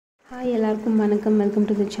Hi எல்லாருக்கும் வணக்கம். Welcome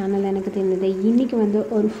to the channel. எனக்கு தெரிஞ்சது இன்றைக்கி வந்து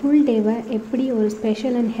ஒரு ஃபுல் டேவை எப்படி ஒரு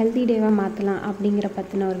ஸ்பெஷல் அண்ட் ஹெல்த்தி டேவாக மாற்றலாம் அப்படிங்கிற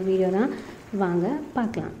பற்றின ஒரு வீடியோ தான். வாங்க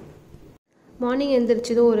பார்க்கலாம். மார்னிங்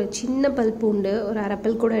எழுந்திரிச்சதும் ஒரு சின்ன பல் பூண்டு ஒரு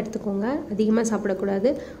அரைப்பல் கூட எடுத்துக்கோங்க. அதிகமாக சாப்பிடக்கூடாது.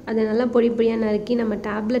 அதை நல்லா பொடி பொடியாக நறுக்கி நம்ம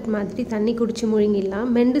டேப்லெட் மாதிரி தண்ணி குடித்து முழுங்கிடலாம்.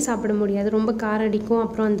 மெண்டு சாப்பிட முடியாது, ரொம்ப காரம் அடிக்கும்.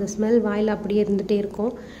 அப்புறம் அந்த ஸ்மெல் வாயில் அப்படியே இருந்துகிட்டே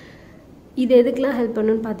இருக்கும். இது எதுக்கெலாம் ஹெல்ப்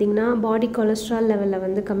பண்ணுன்னு பார்த்தீங்கன்னா, பாடி கொலஸ்ட்ரால் லெவலில்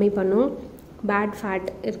வந்து கம்மி பண்ணும். பேட் ஃபேட்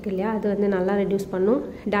இருக்குது இல்லையா, அது வந்து நல்லா ரெடியூஸ் பண்ணும்.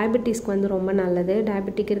 டயபெட்டிஸ்க்கு வந்து ரொம்ப நல்லது.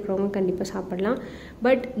 டயபெட்டிக் இருக்கிறவங்க கண்டிப்பாக சாப்பிடலாம்.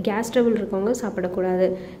 பட் கேஸ் ட்ரபிள் இருக்கவங்க சாப்பிடக்கூடாது.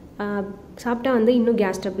 சாப்பிட்டா வந்து இன்னும்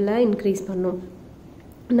கேஸ் ட்ரபிளை இன்க்ரீஸ் பண்ணும்.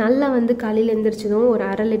 நல்லா வந்து காலையில் எழுந்திரிச்சதும் ஒரு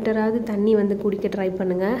 1/2 லிட்டராவது தண்ணி வந்து குடிக்க ட்ரை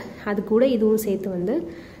பண்ணுங்கள். அது கூட இதுவும் சேர்த்து வந்து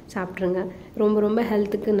சாப்பிட்ருங்க. ரொம்ப ரொம்ப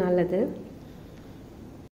ஹெல்த்துக்கு நல்லது.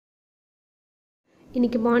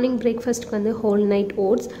 இன்றைக்கி மார்னிங் பிரேக்ஃபாஸ்ட்டுக்கு வந்து ஹோல் நைட்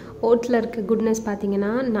ஓட்ஸ். ஓட்ஸில் இருக்க குட்னஸ்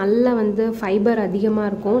பார்த்திங்கன்னா, நல்லா வந்து ஃபைபர் அதிகமாக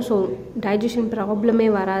இருக்கும். ஸோ டைஜஷன் ப்ராப்ளமே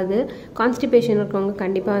வராது. கான்ஸ்டிபேஷன் இருக்கவங்க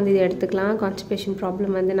கண்டிப்பாக வந்து இதை எடுத்துக்கலாம். கான்ஸ்டிபேஷன்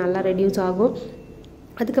ப்ராப்ளம் வந்து நல்லா ரெடியூஸ் ஆகும்.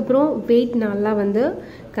 அதுக்கப்புறம் வெயிட் நல்லா வந்து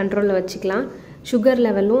கண்ட்ரோலில் வச்சுக்கலாம். சுகர்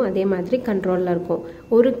லெவலும் அதே மாதிரி கண்ட்ரோலில் இருக்கும்.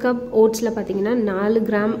 ஒரு கப் ஓட்ஸில் பார்த்திங்கன்னா 4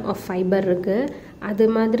 கிராம் ஆஃப் ஃபைபர் இருக்குது. அது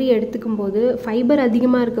மாதிரி எடுத்துக்கும் போது ஃபைபர்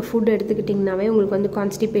அதிகமாக இருக்க ஃபுட் எடுத்துக்கிட்டிங்கனாவே உங்களுக்கு வந்து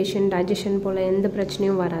கான்ஸ்டிபேஷன், டைஜஷன் போல் எந்த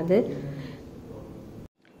பிரச்சனையும் வராது.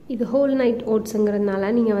 இது ஹோல் நைட்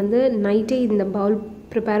ஓட்ஸுங்கிறதுனால நீங்கள் வந்து நைட்டே இந்த பவுல்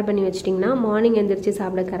ப்ரிப்பேர் பண்ணி வச்சிட்டிங்கன்னா மார்னிங் எழுந்திரிச்சு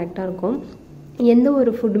சாப்பிட கரெக்டாக இருக்கும். எந்த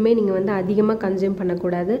ஒரு ஃபுட்டுமே நீங்கள் வந்து அதிகமாக கன்சியூம்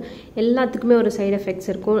பண்ணக்கூடாது. எல்லாத்துக்குமே ஒரு சைடு எஃபெக்ட்ஸ்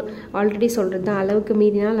இருக்கும். ஆல்ரெடி சொல்கிறது தான், அளவுக்கு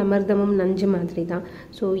மீறினால் அமிர்தமும் நஞ்சு மாதிரி தான்.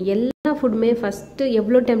 ஸோ எல்லா ஃபுட்டுமே ஃபஸ்ட்டு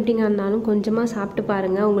எவ்வளோ டெம்ப்டிங்காக இருந்தாலும் கொஞ்சமாக சாப்பிட்டு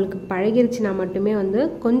பாருங்கள். உங்களுக்கு பழகிருச்சுன்னா மட்டுமே வந்து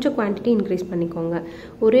கொஞ்சம் குவான்டிட்டி இன்க்ரீஸ் பண்ணிக்கோங்க.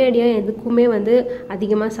 ஒரே அடியாக எதுக்குமே வந்து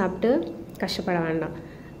அதிகமாக சாப்பிட்டு கஷ்டப்பட வேண்டாம்.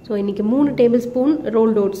 ஸோ இன்றைக்கி 3 டேபிள் ஸ்பூன்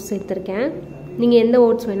ரோல்டு ஓட்ஸ் சேர்த்துருக்கேன். நீங்கள் எந்த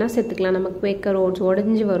ஓட்ஸ் வேணால் சேர்த்துக்கலாம். நமக்கு குவேக்கர் ஓட்ஸ்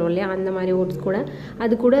உடஞ்சி வரும் இல்லையா, அந்த மாதிரி ஓட்ஸ் கூட.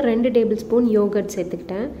 அது கூட 2 டேபிள் ஸ்பூன் யோகர்ட்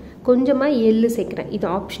சேர்த்துக்கிட்டேன். கொஞ்சமாக எள்ளு சேர்க்குறேன். இது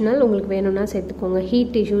ஆப்ஷனல், உங்களுக்கு வேணும்னா சேர்த்துக்கோங்க.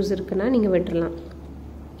 ஹீட் இஷ்யூஸ் இருக்குன்னா நீங்கள் விட்டுடலாம்.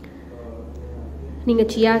 நீங்கள்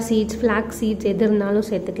சியா சீட்ஸ், ஃப்ளாக்ஸ் சீட்ஸ் எது இருந்தாலும்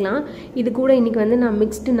சேர்த்துக்கலாம். இது கூட இன்றைக்கி வந்து நான்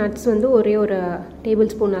மிக்ஸ்டு நட்ஸ் வந்து ஒரே ஒரு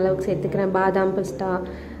டேபிள் ஸ்பூன் அளவுக்கு சேர்த்துக்கிறேன். பாதாம், பிஸ்தா,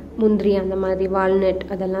 முந்திரி, அந்த மாதிரி வால்நட்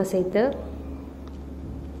அதெல்லாம் சேர்த்து.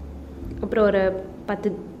 அப்புறம் ஒரு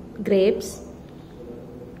 10 கிரேப்ஸ்.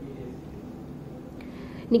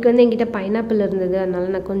 இன்றைக்கி வந்து என்கிட்ட பைனாப்பிள் இருந்தது,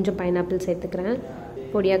 அதனால் நான் கொஞ்சம் பைனாப்பிள் சேர்த்துக்கிறேன்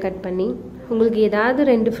பொடியாக கட் பண்ணி. உங்களுக்கு ஏதாவது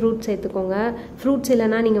 2 ஃப்ரூட்ஸ் சேர்த்துக்கோங்க. ஃப்ரூட்ஸ்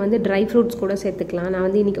இல்லைனா நீங்கள் வந்து ட்ரை ஃப்ரூட்ஸ் கூட சேர்த்துக்கலாம். நான்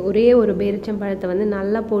வந்து இன்றைக்கி ஒரே ஒரு பேரிச்சம்பழத்தை வந்து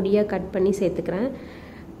நல்லா பொடியாக கட் பண்ணி சேர்த்துக்கிறேன்.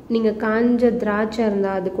 நீங்கள் காஞ்ச திராட்சை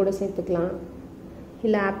இருந்தால் அது கூட சேர்த்துக்கலாம்.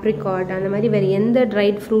 இல்லை ஆப்ரிகாட், அந்த மாதிரி வேறு எந்த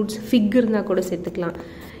ட்ரைட் ஃப்ரூட்ஸ், ஃபிக் இருந்தால் கூட சேர்த்துக்கலாம்.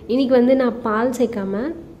 இன்றைக்கி வந்து நான் பால் சேர்க்காமல்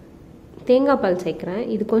தேங்காய் பால் சேர்க்குறேன்.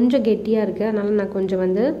 இது கொஞ்சம் கெட்டியாக இருக்குது, அதனால் நான் கொஞ்சம்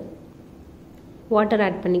வந்து வாட்டர்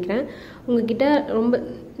ஆட் பண்ணிக்கிறேன். உங்கள்கிட்ட ரொம்ப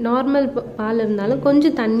நார்மல் பால் இருந்தாலும்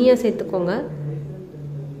கொஞ்சம் தண்ணியாக சேர்த்துக்கோங்க.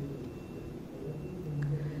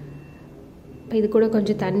 இது கூட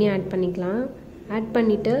கொஞ்சம் தண்ணி ஆட் பண்ணிக்கலாம். ஆட்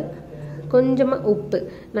பண்ணிவிட்டு கொஞ்சமாக உப்பு.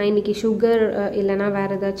 நான் இன்றைக்கி சுகர் இல்லைனா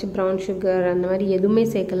வேறு ஏதாச்சும் ப்ரௌன் சுகர் அந்த மாதிரி எதுவுமே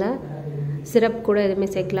சேர்க்கலை. சிரப் கூட எதுவுமே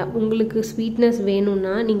சேர்க்கல. உங்களுக்கு ஸ்வீட்னஸ்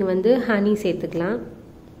வேணும்னா நீங்கள் வந்து ஹனி சேர்த்துக்கலாம்.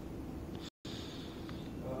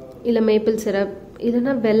 இல்லை மேப்பிள் சிரப்,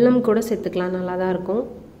 இல்லைன்னா வெல்லம் கூட சேர்த்துக்கலாம், நல்லா தான் இருக்கும்.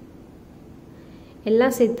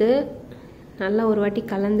 எல்லாம் சேர்த்து நல்லா ஒரு வாட்டி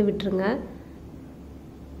கலந்து விட்டுருங்க.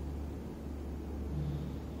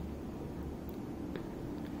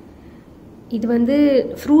 இது வந்து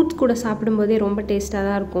ஃப்ரூட்ஸ் கூட சாப்பிடும்போதே ரொம்ப டேஸ்ட்டாக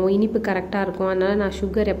தான் இருக்கும். இனிப்பு கரெக்டாக இருக்கும். அதனால் நான்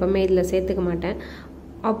சுகர் எப்போவுமே இதில் சேர்த்துக்க மாட்டேன்.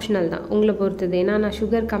 ஆப்ஷனல் தான், உங்களை பொறுத்தது. ஏன்னா நான்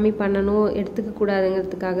சுகர் கம்மி பண்ணணும்,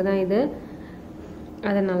 எடுத்துக்கக்கூடாதுங்கிறதுக்காக தான் இது.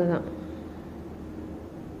 அதனால தான்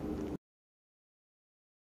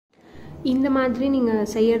இந்த மாதிரி நீங்கள்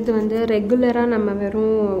செய்கிறது வந்து ரெகுலராக நம்ம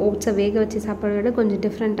வெறும் ஓட்ஸை வேக வச்சு சாப்பிட்றத விட கொஞ்சம்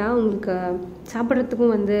டிஃப்ரெண்ட்டாக உங்களுக்கு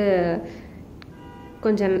சாப்பிட்றதுக்கும் வந்து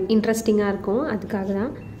கொஞ்சம் இன்ட்ரெஸ்டிங்காக இருக்கும். அதுக்காக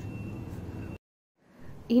தான்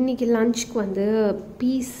இன்றைக்கி லஞ்சுக்கு வந்து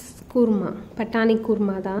பீஸ் குருமா, பட்டாணி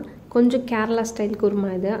குருமா தான். கொஞ்சம் கேரளா ஸ்டைல்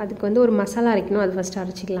குருமா இது. அதுக்கு வந்து ஒரு மசாலா அரைக்கணும், அது ஃபஸ்ட்டு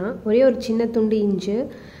அரைச்சிக்கலாம். ஒரே ஒரு சின்ன துண்டு இஞ்சி,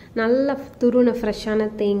 நல்லா துருவின ஃப்ரெஷ்ஷான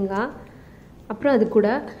தேங்காய், அப்புறம் அது கூட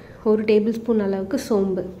 1 டேபிள் ஸ்பூன் அளவுக்கு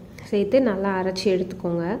சோம்பு சேர்த்து நல்லா அரைச்சி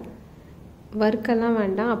எடுத்துக்கோங்க. வறுக்கெல்லாம்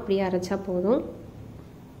வேண்டாம், அப்படியே அரைச்சா போதும்.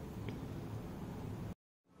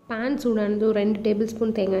 பேன் சூடானதும் 2 டேபிள்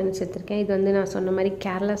ஸ்பூன் தேங்காய் எண்ணெய் சேர்த்துருக்கேன். இது வந்து நான் சொன்ன மாதிரி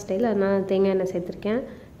கேரளா ஸ்டைல், அதனால் தேங்காய் எண்ணெய் சேர்த்துருக்கேன்.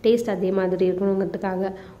 டேஸ்ட் அதே மாதிரி இருக்கணுங்கிறதுக்காக.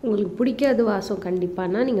 உங்களுக்கு பிடிக்காது வாசம்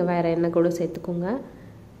கண்டிப்பானா நீங்கள் வேறு எண்ணெய் கூட சேர்த்துக்கோங்க.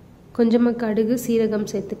 கொஞ்சமாக கடுகு, சீரகம்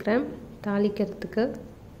சேர்த்துக்கிறேன் தாளிக்கிறதுக்கு.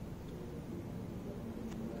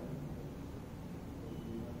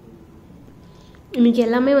 இன்றைக்கி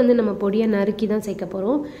எல்லாமே வந்து நம்ம பொடியாக நறுக்கி தான் சேர்க்க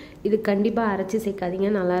போகிறோம். இது கண்டிப்பாக அரைச்சி சேர்க்காதீங்க,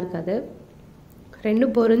 நல்லா இருக்காது. 2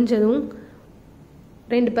 பொரிஞ்சதும்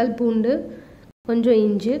 2 பல் பூண்டு, கொஞ்சம்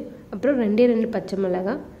இஞ்சி, அப்புறம் 2 பச்சை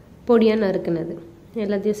மிளகாய் பொடியாக நறுக்குனது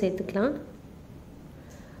எல்லாத்தையும் சேர்த்துக்கலாம்.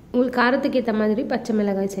 உங்களுக்கு காரத்துக்கு ஏற்ற மாதிரி பச்சை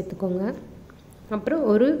மிளகாய் சேர்த்துக்கோங்க. அப்புறம்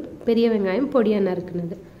ஒரு பெரிய வெங்காயம் பொடியாக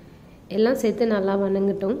நறுக்குனது எல்லாம் சேர்த்து நல்லா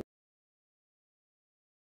வணங்கட்டும்.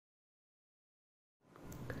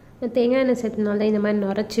 தேங்காய் எண்ணெய் சேர்த்தனால இந்த மாதிரி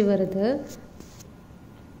நுரைச்சி வருது.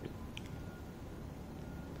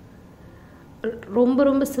 ரொம்ப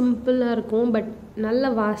ரொம்ப சிம்பிளாக இருக்கும், பட்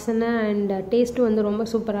நல்ல வாசனை அண்ட் டேஸ்ட்டும் வந்து ரொம்ப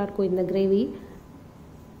சூப்பராக இருக்கும் இந்த கிரேவி.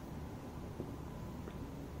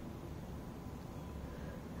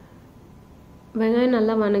 வெங்காயம்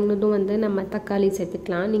நல்லா வணங்கினதும் வந்து நம்ம தக்காளி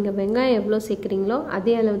சேர்த்துக்கலாம். நீங்கள் வெங்காயம் எவ்வளோ சேர்க்குறீங்களோ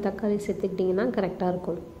அதே அளவு தக்காளி சேர்த்துக்கிட்டிங்கன்னா கரெக்டாக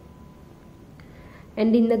இருக்கும்.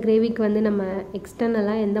 அண்ட் இந்த கிரேவிக்கு வந்து நம்ம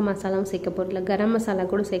எக்ஸ்டர்னலாக எந்த மசாலாவும் சேர்க்க போகிறதில்ல, கரம் மசாலா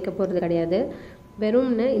கூட சேர்க்க போகிறது கிடையாது.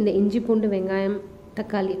 வெறும்னு இந்த இஞ்சி பூண்டு வெங்காயம்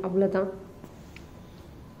தக்காளி அவ்வளோதான்.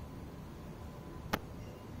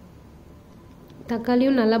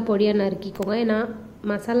 தக்காளியும் நல்லா பொடியாக நறுக்கிக்கோங்க, ஏன்னா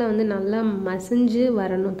மசாலா வந்து நல்லா மசிஞ்சு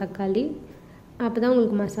வரணும் தக்காளி, அப்போ தான்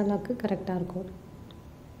உங்களுக்கு மசாலாவுக்கு கரெக்டாக இருக்கும்.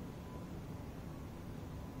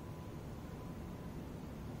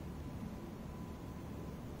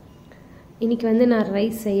 இன்றைக்கி வந்து நான்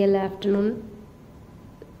ரைஸ் செய்யலை, ஆஃப்டர்நூன்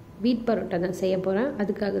வீட் பரோட்டா தான் செய்ய போகிறேன்.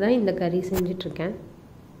 அதுக்காக தான் இந்த கறி செஞ்சிட்ருக்கேன்.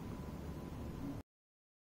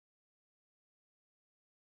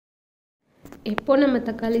 எப்போ நம்ம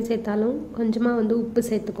தக்காளி சேர்த்தாலும் கொஞ்சமாக வந்து உப்பு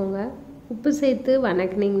சேர்த்துக்கோங்க. உப்பு சேர்த்து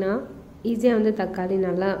வணக்கினீங்கன்னா ஈஸியாக வந்து தக்காளி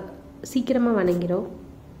நல்லா சீக்கிரமாக வணங்கிடும்.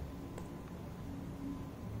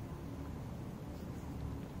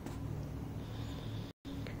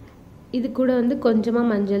 இது கூட வந்து கொஞ்சமாக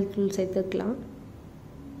மஞ்சள் தூள் சேர்த்துக்கலாம்.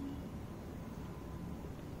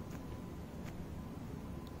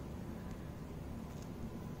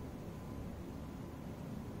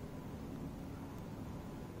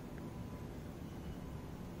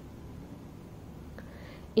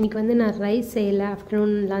 இன்றைக்கி வந்து நான் ரைஸ் செய்யலை,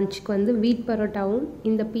 ஆஃப்டர்நூன் லஞ்சுக்கு வந்து வீட் பரோட்டாவும்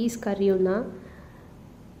இந்த பீஸ் கறியும் தான்.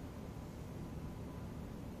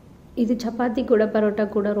 இது சப்பாத்தி கூட பரோட்டா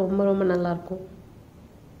கூட ரொம்ப ரொம்ப நல்லாயிருக்கும்.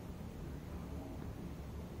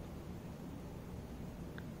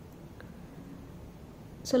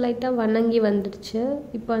 ஸோ லைட்டாக வணங்கி வந்துடுச்சு.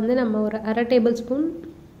 இப்போ வந்து நம்ம ஒரு 1/2 டேபிள் ஸ்பூன்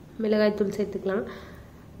மிளகாய்த்தூள் சேர்த்துக்கலாம்.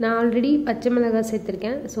 நான் ஆல்ரெடி பச்சை மிளகாய்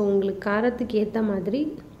சேர்த்துருக்கேன், ஸோ உங்களுக்கு காரத்துக்கு ஏற்ற மாதிரி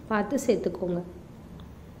பார்த்து சேர்த்துக்கோங்க.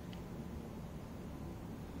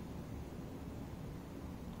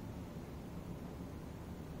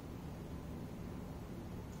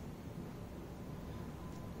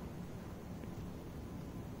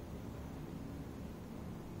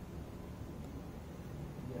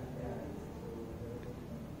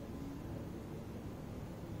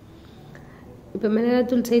 இப்போ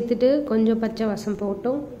மிளகாய்த்தூள் சேர்த்துட்டு கொஞ்சம் பச்சை வாசம்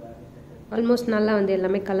போட்டோம். ஆல்மோஸ்ட் நல்லா வந்து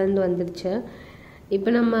எல்லாமே கலந்து வந்துடுச்சு. இப்போ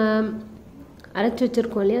நம்ம அரைச்சி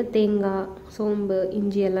வச்சுருக்கோம் இல்லையா, தேங்காய், சோம்பு,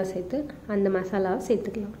 இஞ்சி எல்லாம் சேர்த்து அந்த மசாலாவை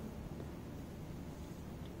சேர்த்துக்கலாம்.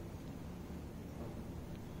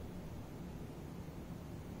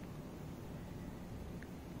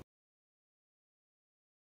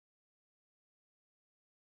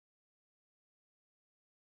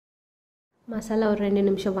 மசாலா ஒரு 2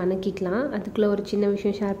 நிமிஷம் வணக்கிக்கலாம். அதுக்குள்ளே ஒரு சின்ன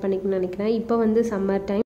விஷயம் ஷேர் பண்ணிக்கணும்னு நினைக்கிறேன். இப்போ வந்து சம்மர்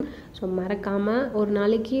டைம், ஸோ மறக்காமல் ஒரு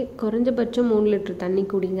நாளைக்கு குறைஞ்சபட்சம் 3 லிட்டர் தண்ணி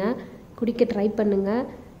குடிக்க ட்ரை பண்ணுங்கள்.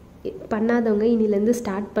 பண்ணாதவங்க இனிலேருந்து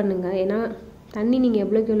ஸ்டார்ட் பண்ணுங்கள். ஏன்னா தண்ணி நீங்கள்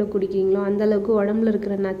எவ்வளோக்கு எவ்வளோ குடிக்கிறீங்களோ அந்தளவுக்கு உடம்புல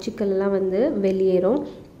இருக்கிற நச்சுக்கள்லாம் வந்து வெளியேறும்.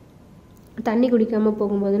 தண்ணி குடிக்காமல்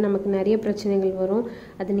போகும்போது நமக்கு நிறைய பிரச்சனைகள் வரும்.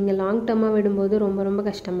 அது நீங்கள் லாங் டர்மாக விடும்போது ரொம்ப ரொம்ப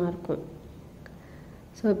கஷ்டமாக இருக்கும்.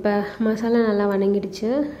 ஸோ இப்போ மசாலா நல்லா வணங்கிடுச்சு.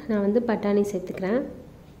 நான் வந்து பட்டாணி சேர்த்துக்கிறேன்.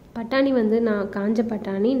 பட்டாணி வந்து நான் காஞ்ச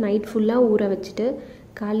பட்டாணி நைட் ஃபுல்லாக ஊற வச்சுட்டு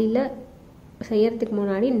காலையில் செய்கிறதுக்கு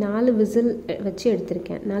முன்னாடி 4 விசில் வச்சு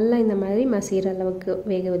எடுத்திருக்கேன். நல்லா இந்த மாதிரி மசிகிற அளவுக்கு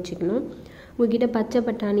வேக வச்சுக்கணும். உங்கள்கிட்ட பச்சை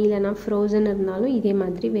பட்டாணி இல்லைனா ஃப்ரோசன் இருந்தாலும் இதே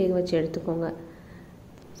மாதிரி வேக வச்சு எடுத்துக்கோங்க.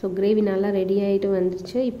 ஸோ கிரேவி நல்லா ரெடி ஆகிட்டு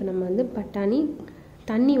வந்துடுச்சு. இப்போ நம்ம வந்து பட்டாணி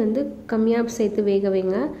தண்ணி வந்து கம்மியாக சேர்த்து வேக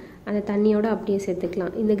வைங்க, அந்த தண்ணியோடு அப்படியே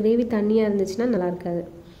சேர்த்துக்கலாம். இந்த கிரேவி தண்ணியாக இருந்துச்சுன்னா நல்லா இருக்காது.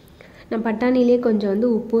 நான் பட்டாணிலே கொஞ்சம் வந்து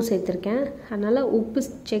உப்பும் சேர்த்துருக்கேன், அதனால் உப்பு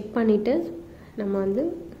செக் பண்ணிவிட்டு நம்ம வந்து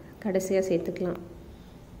கடைசியாக சேர்த்துக்கலாம்.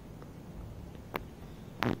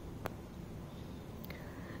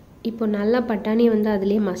 இப்போ நல்லா பட்டாணியை வந்து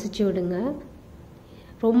அதிலே மசிச்சு விடுங்க.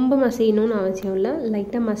 ரொம்ப மசியணும்னு அவசியம் இல்லை,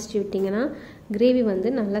 லைட்டாக மசிச்சு விட்டிங்கன்னா கிரேவி வந்து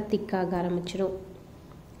நல்லா திக்காக ஆரம்பிச்சிடும்.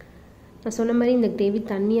 நான் சொன்ன மாதிரி இந்த கிரேவி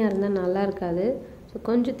தண்ணியாக இருந்தால் நல்லா இருக்காது. ஸோ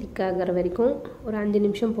கொஞ்சம் திக்காகிற வரைக்கும் ஒரு 5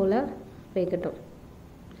 நிமிஷம் போல் வேகட்டும்.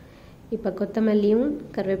 இப்போ கொத்தமல்லியும்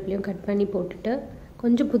கருவேப்பிலையும் கட் பண்ணி போட்டுட்டு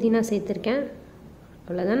கொஞ்சம் புதினா சேர்த்துருக்கேன்.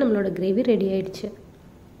 அவ்வளோதான், நம்மளோட கிரேவி ரெடி ஆயிடுச்சு.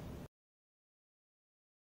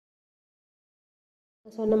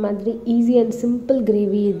 சொன்ன மாதிரி ஈஸி அண்ட் சிம்பிள்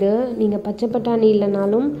கிரேவி இது. நீங்கள் பச்சை பட்டாணி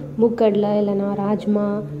இல்லைனாலும் மூக்கடலை இல்லைனா ராஜ்மா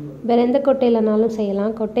வேறு எந்த கொட்டை இல்லைனாலும்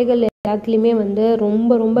செய்யலாம். கொட்டைகள் எல்லாத்துலேயுமே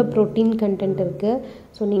ரொம்ப ரொம்ப ப்ரோட்டீன் கண்டென்ட் இருக்குது.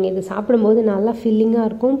 ஸோ நீங்கள் இது சாப்பிடும்போது நல்லா ஃபில்லிங்காக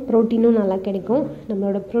இருக்கும், ப்ரோட்டீனும் நல்லா கிடைக்கும்.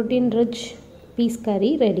 நம்மளோட ப்ரோட்டீன் ரிச் பீஸ்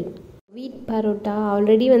கறி ரெடி. வீட் பரோட்டா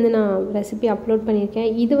ஆல்ரெடி நான் ரெசிபி அப்லோட் பண்ணியிருக்கேன்.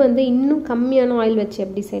 இது இன்னும் கம்மியான ஆயில் வச்சு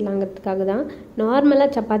எப்படி செய்யலாங்கிறதுக்காக தான். நார்மலாக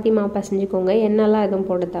சப்பாத்தி மாவு பசைஞ்சிக்கோங்க, எண்ணெய்லாம் எதுவும்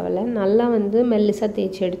போட தேவையில்ல. நல்லா மெல்லிசாக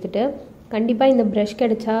தேய்ச்சி எடுத்துகிட்டு கண்டிப்பாக இந்த ப்ரஷ்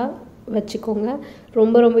கிடச்சா வச்சுக்கோங்க,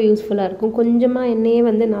 ரொம்ப ரொம்ப யூஸ்ஃபுல்லாக இருக்கும். கொஞ்சமாக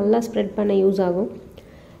எண்ணெயே நல்லா ஸ்ப்ரெட் பண்ண யூஸ் ஆகும்.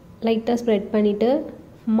 லைட்டாக ஸ்ப்ரெட் பண்ணிவிட்டு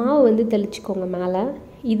மாவு தெளிச்சிக்கோங்க மேலே.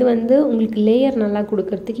 இது உங்களுக்கு லேயர் நல்லா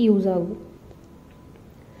கொடுக்கறதுக்கு யூஸ் ஆகும்.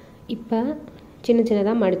 இப்போ சின்ன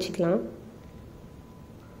சின்னதாக மடிச்சிக்கலாம்.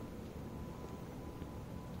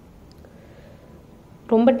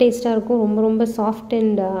 ரொம்ப டேஸ்ட்டாக இருக்கும், ரொம்ப ரொம்ப சாஃப்ட்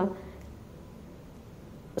அண்ட்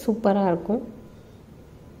சூப்பராக இருக்கும்.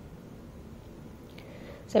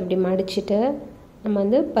 ஸோ இப்படி மடிச்சுட்டு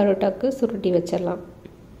நம்ம பரோட்டாவுக்கு சுருட்டி வச்சிடலாம்.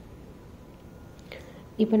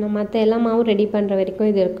 இப்போ நான் மற்ற எல்லா மாவும் ரெடி பண்ணுற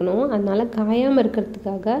வரைக்கும் இது இருக்கணும். அதனால் காயாமல்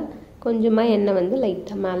இருக்கிறதுக்காக கொஞ்சமாக எண்ணெய்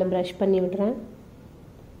லைட்டாக மேலே ப்ரஷ் பண்ணி விடுறேன்.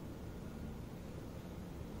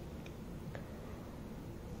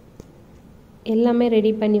 எல்லாமே ரெடி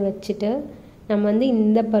பண்ணி வச்சுட்டு நம்ம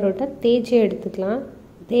இந்த பரோட்டா தேய்ச்சி எடுத்துக்கலாம்.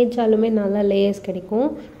 தேய்ச்சாலுமே நல்லா லேயர்ஸ் கிடைக்கும்.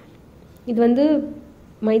 இது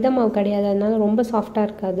மைதா மாவு கிடையாது, அதனால் ரொம்ப சாஃப்டாக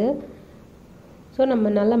இருக்காது. ஸோ நம்ம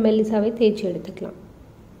நல்லா மெல்லிசாவே தேய்ச்சி எடுத்துக்கலாம்.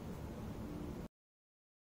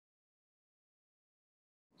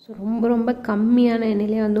 ஸோ ரொம்ப ரொம்ப கம்மியான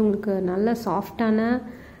எண்ணெயிலே உங்களுக்கு நல்ல சாஃப்டான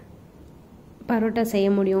பரோட்டா செய்ய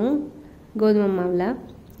முடியும் கோதுமை மாவில்.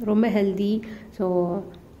 ரொம்ப ஹெல்தி. ஸோ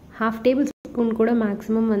 1/2 டேபிள் ஸ்பூன் கூட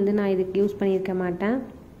மேக்ஸிமம் நான் இதுக்கு யூஸ் பண்ணியிருக்க மாட்டேன்.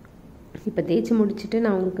 இப்போ தேய்ச்சி முடிச்சுட்டு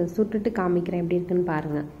நான் உங்களுக்கு சுட்டுட்டு காமிக்கிறேன் எப்படி இருக்குன்னு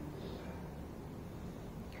பாருங்கள்.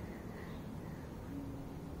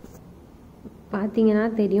 பார்த்தீங்கன்னா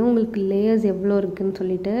தெரியும் உங்களுக்கு லேயர்ஸ் எவ்வளோ இருக்குதுன்னு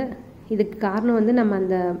சொல்லிட்டு. இதுக்கு காரணம் நம்ம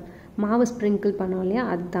அந்த மாவு ஸ்ப்ரிங்கிள் பண்ணோம் இல்லையா,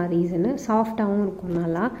 அதுதான் ரீசனு. சாஃப்டாகவும் இருக்கும்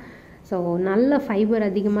நல்லா. ஸோ நல்ல ஃபைபர்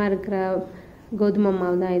அதிகமாக இருக்கிற கோதுமை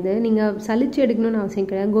மாவு தான் இது. நீங்கள் சலிச்சு எடுக்கணும்னு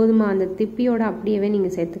அவசியம் கிடையாது. கோதுமை அந்த திப்பியோடு அப்படியே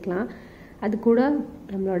நீங்கள் சேர்த்துக்கலாம். அது கூட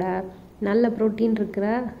நம்மளோட நல்ல ப்ரோட்டீன் இருக்கிற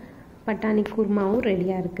பட்டாணி குருமாவும்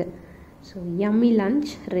ரெடியாக இருக்குது. So yummy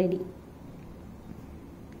lunch ready.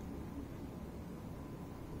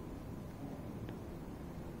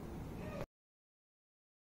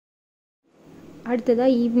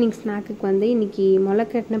 அடுத்ததாக ஈவினிங் ஸ்நாக்குக்கு இன்றைக்கி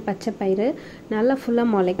முளைக்கட்டின பச்சை பயிறு நல்லா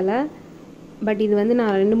ஃபுல்லாக முளைக்கலை. பட் இது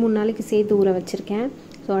நான் 2-3 நாளைக்கு சேர்த்து ஊற வச்சுருக்கேன்.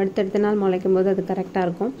 ஸோ அடுத்தடுத்த நாள் முளைக்கும் போது அது கரெக்டாக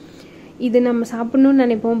இருக்கும். இது நம்ம சாப்பிட்ணுன்னு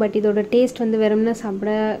நினைப்போம், பட் இதோட டேஸ்ட் வெறும்னா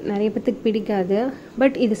சாப்பிட நிறைய பேத்துக்கு பிடிக்காது.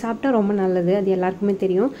 பட் இது சாப்பிட்டா ரொம்ப நல்லது, அது எல்லாருக்குமே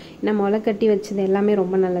தெரியும். நம்ம முளைக்கட்டி வச்சது எல்லாமே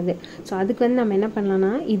ரொம்ப நல்லது. ஸோ அதுக்கு நம்ம என்ன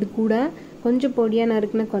பண்ணலான்னா, இது கூட கொஞ்சம் பொடியாக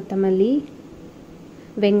நறுக்குன கொத்தமல்லி,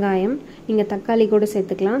 வெங்காயம், நீங்கள் தக்காளி கூட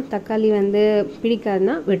சேர்த்துக்கலாம். தக்காளி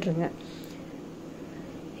பிடிக்காதுன்னா விட்டுருங்க.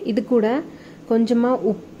 இது கூட கொஞ்சமாக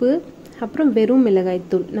உப்பு, அப்புறம் வெறும்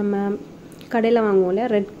மிளகாய்த்தூள், நம்ம கடையில் வாங்குவோம் இல்லையா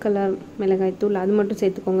ரெட் கலர் மிளகாய்த்தூள், அது மட்டும்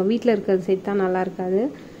சேர்த்துக்கோங்க. வீட்டில் இருக்கிறது சேர்த்தா நல்லா இருக்காது.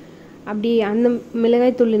 அப்படி அந்த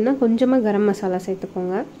மிளகாய்த்தூள்னா கொஞ்சமாக கரம் மசாலா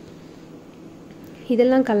சேர்த்துக்கோங்க.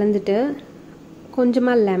 இதெல்லாம் கலந்துட்டு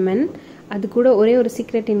கொஞ்சமாக லெமன், அது கூட ஒரே ஒரு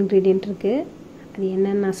சீக்ரெட் இன்க்ரீடியன்ட் இருக்குது, அது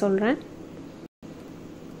என்னன்னு நான் சொல்கிறேன்.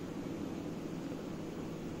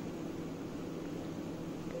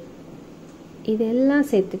 இதெல்லாம்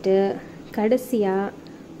சேர்த்துட்டு கடைசியாக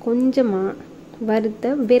கொஞ்சமாக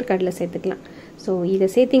வறுத்த வேர்க்கடலை சேர்த்துக்கலாம். ஸோ இதை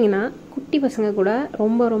சேர்த்திங்கன்னா குட்டி பசங்க கூட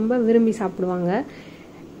ரொம்ப ரொம்ப விரும்பி சாப்பிடுவாங்க.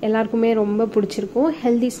 எல்லாருக்குமே ரொம்ப பிடிச்சிருக்கும்.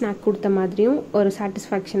 ஹெல்தி ஸ்நாக் கொடுத்த மாதிரியும் ஒரு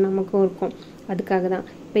சாட்டிஸ்ஃபேக்ஷன் நமக்கும் இருக்கும். அதுக்காக தான்.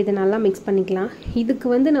 இப்போ இதை நல்லா மிக்ஸ் பண்ணிக்கலாம்.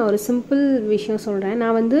 இதுக்கு நான் ஒரு சிம்பிள் விஷயம் சொல்கிறேன்.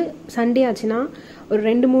 நான் சண்டே ஆச்சுன்னா ஒரு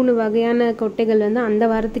 2-3 வகையான கொட்டைகள் அந்த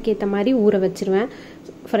வாரத்துக்கு ஏற்ற மாதிரி ஊற வச்சுருவேன்.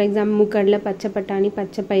 ஃபார் எக்ஸாம்பிள் மூக்கடலை, பச்சை பட்டாணி,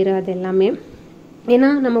 பச்சை பயிறு, அது எல்லாமே. ஏன்னா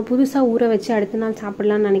நம்ம புதுசாக ஊற வச்சு அடுத்த நாள்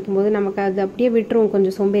சாப்பிட்லான்னு நினைக்கும் போது நமக்கு அது அப்படியே விட்டுருவோம்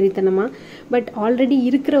கொஞ்சம் சோம்பேறித்தனமாக. பட் ஆல்ரெடி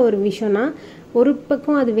இருக்கிற ஒரு விஷயம்னா ஒரு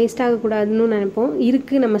பக்கம் அது வேஸ்ட் ஆகக்கூடாதுன்னு நினைப்போம்.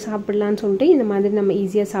 இருக்குது நம்ம சாப்பிட்லான்னு சொல்லிட்டு இந்த மாதிரி நம்ம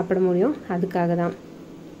ஈஸியாக சாப்பிட முடியும். அதுக்காக தான்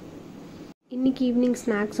இன்றைக்கி ஈவினிங்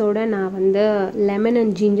ஸ்நாக்ஸோடு நான் லெமன்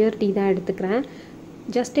அண்ட் ஜிஞ்சர் டீ தான் எடுத்துக்கிறேன்.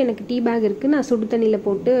 ஜஸ்ட் எனக்கு டீ பேக் இருக்குது, நான் சுடு தண்ணியில்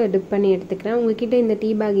போட்டு டிப் பண்ணி எடுத்துக்கிறேன். உங்கள்கிட்ட இந்த டீ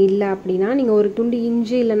பேக் இல்லை அப்படின்னா நீங்கள் ஒரு துண்டு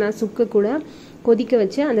இஞ்சி இல்லைனா சுக்கு கூட கொதிக்க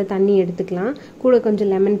வச்சு அந்த தண்ணி எடுத்துக்கலாம். கூட கொஞ்சம்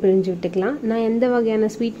லெமன் பிழிஞ்சு விட்டுக்கலாம். நான் எந்த வகையான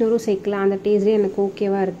ஸ்வீட்னரும் சேர்க்கலாம். அந்த டேஸ்ட்டே எனக்கு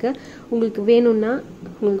ஓகேவாக இருக்குது. உங்களுக்கு வேணும்னா,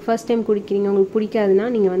 உங்களுக்கு ஃபர்ஸ்ட் டைம் குடிக்கிறீங்க, உங்களுக்கு பிடிக்காதுன்னா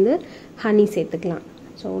நீங்கள் வந்து ஹனி சேர்த்துக்கலாம்.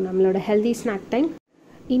 ஸோ நம்மளோட ஹெல்தி ஸ்நாக் டைம்.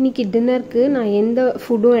 இன்றைக்கி டின்னருக்கு நான் எந்த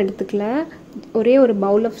ஃபுட்டும் எடுத்துக்கல. ஒரே ஒரு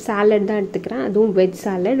பவுல் ஆஃப் சாலட் தான் எடுத்துக்கிறேன். அதுவும் வெஜ்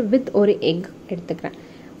சாலட் வித் ஒரு எக் எடுத்துக்கிறேன்.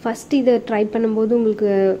 ஃபஸ்ட் இதை ட்ரை பண்ணும்போது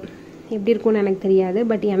உங்களுக்கு எப்படி இருக்கும்னு எனக்கு தெரியாது.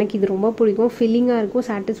 பட் எனக்கு இது ரொம்ப பிடிக்கும். ஃபில்லிங்காக இருக்கும்,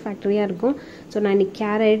 சாட்டிஸ்ஃபேக்டரியாக இருக்கும். ஸோ நான் இன்றைக்கி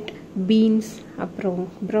கேரட், பீன்ஸ், அப்புறம்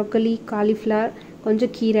ப்ரோக்கலி, காலிஃப்ளவர்,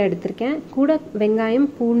 கொஞ்சம் கீரை எடுத்திருக்கேன். கூட வெங்காயம்,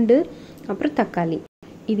 பூண்டு, அப்புறம் தக்காளி.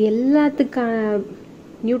 இது எல்லாத்துக்கான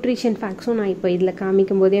நியூட்ரிஷன் ஃபேக்ட்ஸும் நான் இப்போ இதில்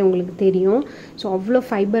காமிக்கும் போதே உங்களுக்கு தெரியும். ஸோ அவ்வளோ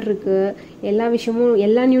ஃபைபர் இருக்குது. எல்லா விஷயமும்,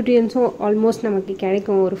 எல்லா நியூட்ரியன்ஸும் ஆல்மோஸ்ட் நமக்கு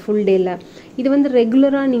கிடைக்கும் ஒரு ஃபுல் டேயில். இது வந்து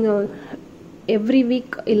ரெகுலராக நீங்கள் எவ்ரி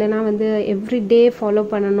வீக் இல்லைனா வந்து எவ்ரி டே ஃபாலோ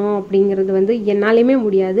பண்ணணும் அப்படிங்கிறது வந்து என்னாலையுமே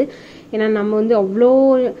முடியாது. ஏன்னா நம்ம வந்து அவ்வளோ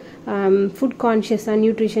ஃபுட் கான்ஷியஸாக,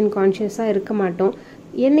 நியூட்ரிஷன் கான்ஷியஸாக இருக்க மாட்டோம்.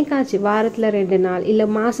 என்னைக்காச்சு வாரத்தில் 2 நாள் இல்லை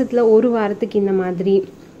மாதத்தில் ஒரு வாரத்துக்கு இந்த மாதிரி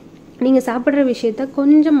நீங்கள் சாப்பிட்ற விஷயத்த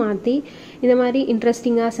கொஞ்சம் மாற்றி இந்த மாதிரி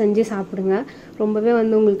இன்ட்ரெஸ்டிங்காக செஞ்சு சாப்பிடுங்க. ரொம்பவே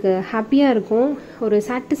வந்து உங்களுக்கு ஹாப்பியாக இருக்கும், ஒரு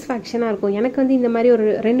சாட்டிஸ்ஃபேக்ஷனாக இருக்கும். எனக்கு வந்து இந்த மாதிரி ஒரு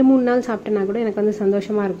 2-3 நாள் சாப்பிட்டேன்னா கூட எனக்கு வந்து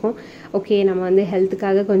சந்தோஷமாக இருக்கும். ஓகே, நம்ம வந்து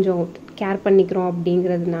ஹெல்த்துக்காக கொஞ்சம் கேர் பண்ணிக்கிறோம்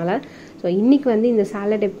அப்படிங்கிறதுனால. ஸோ இன்றைக்கி வந்து இந்த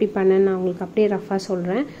சாலட் எப்படி பண்ணேன்னு நான் உங்களுக்கு அப்படியே ரஃபாக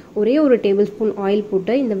சொல்கிறேன். ஒரே ஒரு டேபிள் ஸ்பூன் ஆயில்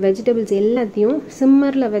போட்டு இந்த வெஜிடபிள்ஸ் எல்லாத்தையும்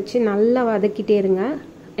சிம்மரில் வச்சு நல்லா வதக்கிட்டே இருங்க.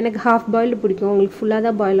 எனக்கு ஹாஃப் பாயில்டு பிடிக்கும், உங்களுக்கு ஃபுல்லாக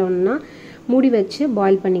தான் பாயில் ஆகணுன்னா மூடி வச்சு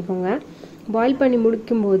பாயில் பண்ணிக்கோங்க. பாயில் பண்ணி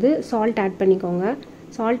முடிக்கும்போது சால்ட் ஆட் பண்ணிக்கோங்க.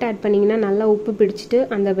 சால்ட் ஆட் பண்ணிங்கன்னா நல்லா உப்பு பிடிச்சிட்டு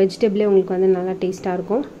அந்த வெஜிடபிளே உங்களுக்கு வந்து நல்லா டேஸ்ட்டாக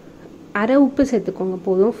இருக்கும். அரை உப்பு சேர்த்துக்கோங்க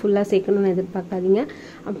போதும், ஃபுல்லாக சேர்க்கணும்னு எதிர்பார்க்காதீங்க.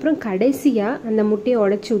 அப்புறம் கடைசியாக அந்த முட்டையை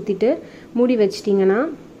உடச்சி ஊற்றிட்டு மூடி வச்சிட்டிங்கன்னா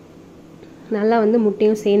நல்லா வந்து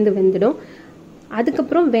முட்டையும் சேர்ந்து வெந்துடும்.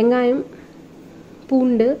 அதுக்கப்புறம் வெங்காயம்,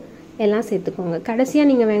 பூண்டு எல்லாம் சேர்த்துக்கோங்க. கடைசியாக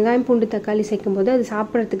நீங்கள் வெங்காயம், பூண்டு, தக்காளி சேர்க்கும்போது அது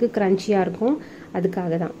சாப்பிட்றதுக்கு க்ரன்ச்சியாக இருக்கும்.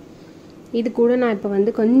 அதுக்காக தான். இது கூட நான் இப்போ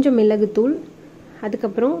வந்து கொஞ்சம் மிளகுத்தூள்,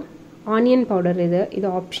 அதுக்கப்புறம் ஆனியன் பவுடர், இது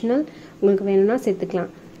ஆப்ஷனல், உங்களுக்கு வேணும்னா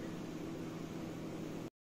சேர்த்துக்கலாம்.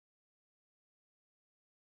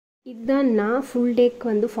 இதுதான் நான் ஃபுல் டேக்கு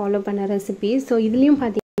வந்து ஃபாலோ பண்ண ரெசிபி. ஸோ இதுலேயும்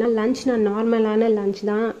பார்த்தீங்கன்னா லன்ச் நான் நார்மலான லன்ச்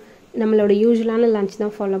தான், நம்மளோட யூஸ்வலான லன்ச்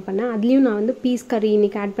தான் ஃபாலோ பண்ணேன். அதுலேயும் நான் வந்து பீஸ் கறி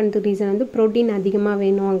இன்றைக்கி ஆட் பண்ணுறதுக்கு ரீசன் வந்து ப்ரோட்டீன் அதிகமாக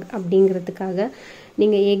வேணும் அப்படிங்கிறதுக்காக.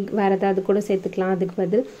 நீங்கள் எக் வேறு ஏதாவது கூட சேர்த்துக்கலாம் அதுக்கு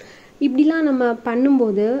பதில். இப்படிலாம் நம்ம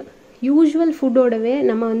பண்ணும்போது யூஸ்வல் ஃபுட்டோடவே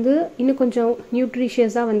நம்ம வந்து இன்னும் கொஞ்சம்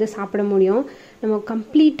நியூட்ரிஷியஸாக வந்து சாப்பிட முடியும். நம்ம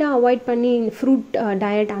கம்ப்ளீட்டாக அவாய்ட் பண்ணி ஃப்ரூட்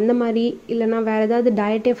டயட் அந்த மாதிரி இல்லைனா வேறு ஏதாவது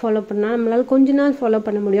டயட்டே ஃபாலோ பண்ணால் நம்மளால் கொஞ்ச நாள் ஃபாலோ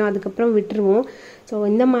பண்ண முடியும், அதுக்கப்புறம் விட்டுருவோம். ஸோ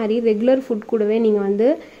இந்த மாதிரி ரெகுலர் ஃபுட் கூடவே நீங்கள் வந்து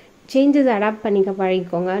சேஞ்சஸ் அடாப்ட் பண்ணிக்க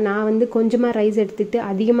பழகிக்கோங்க. நான் வந்து கொஞ்சமாக ரைஸ் எடுத்துகிட்டு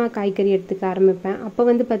அதிகமாக காய்கறி எடுத்துக்க ஆரம்பிப்பேன். அப்போ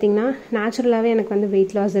வந்து பார்த்திங்கன்னா நேச்சுரலாகவே எனக்கு வந்து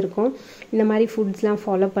வெயிட் லாஸ் இருக்கும் இந்த மாதிரி ஃபுட்ஸ்லாம்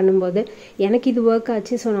ஃபாலோ பண்ணும்போது. எனக்கு இது ஒர்க்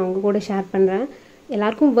ஆச்சு. ஸோ நான் உங்கள் கூட ஷேர் பண்ணுறேன்.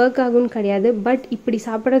 எல்லாருக்கும் ஒர்க் ஆகும்னு கிடையாது, பட் இப்படி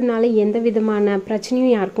சாப்பிட்றதுனால எந்த விதமான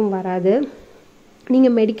பிரச்சனையும் யாருக்கும் வராது.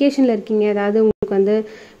 நீங்கள் மெடிக்கேஷனில் இருக்கீங்க, ஏதாவது உங்களுக்கு வந்து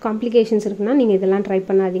காம்ப்ளிகேஷன்ஸ் இருக்குன்னா நீங்கள் இதெல்லாம் ட்ரை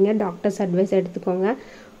பண்ணாதீங்க, டாக்டர்ஸ் அட்வைஸ் எடுத்துக்கோங்க.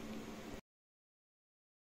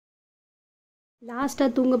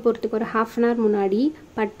 லாஸ்ட்டாக தூங்க போகிறதுக்கு ஒரு 1/2 அன் ஹவர் முன்னாடி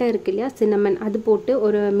பட்டை இருக்கு இல்லையா, சின்னமன், அது போட்டு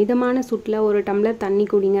ஒரு மிதமான சூட்டில் ஒரு டம்ளர் தண்ணி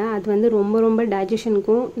குடிங்க. அது வந்து ரொம்ப ரொம்ப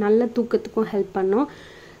டைஜஷனுக்கும் நல்ல தூக்கத்துக்கும் ஹெல்ப் பண்ணும்.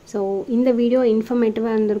 ஸோ இந்த வீடியோ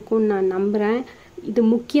இன்ஃபர்மேட்டிவாக இருந்திருக்கும்னு நான் நம்புகிறேன். இது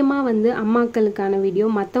முக்கியமாக வந்து அம்மாக்களுக்கான வீடியோ.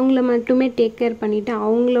 மற்றவங்கள மட்டுமே டேக் கேர் பண்ணிவிட்டு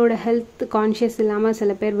அவங்களோட ஹெல்த் கான்ஷியஸ் இல்லாமல்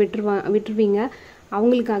சில பேர் விட்டுருவீங்க.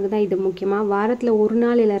 அவங்களுக்காக தான் இது முக்கியமாக. வாரத்தில் 1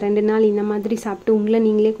 நாள் இல்லை 2 நாள் இந்த மாதிரி சாப்பிட்டு உங்களை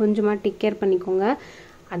நீங்களே கொஞ்சமாக டேக் கேர் பண்ணிக்கோங்க.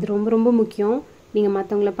 அது ரொம்ப ரொம்ப முக்கியம். நீங்கள்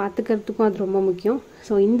மற்றவங்கள பார்த்துக்கிறதுக்கும் அது ரொம்ப முக்கியம்.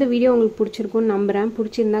 ஸோ இந்த வீடியோ உங்களுக்கு பிடிச்சிருக்கும்னு நம்புகிறேன்.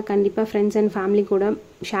 பிடிச்சிருந்தா கண்டிப்பாக ஃப்ரெண்ட்ஸ் அண்ட் ஃபேமிலி கூட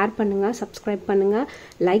ஷேர் பண்ணுங்கள், சப்ஸ்கிரைப் பண்ணுங்கள்,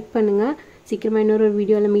 லைக் பண்ணுங்கள். சீக்கிரமாக இன்னொரு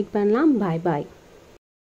வீடியோவில் மீட் பண்ணலாம். பாய் பாய்.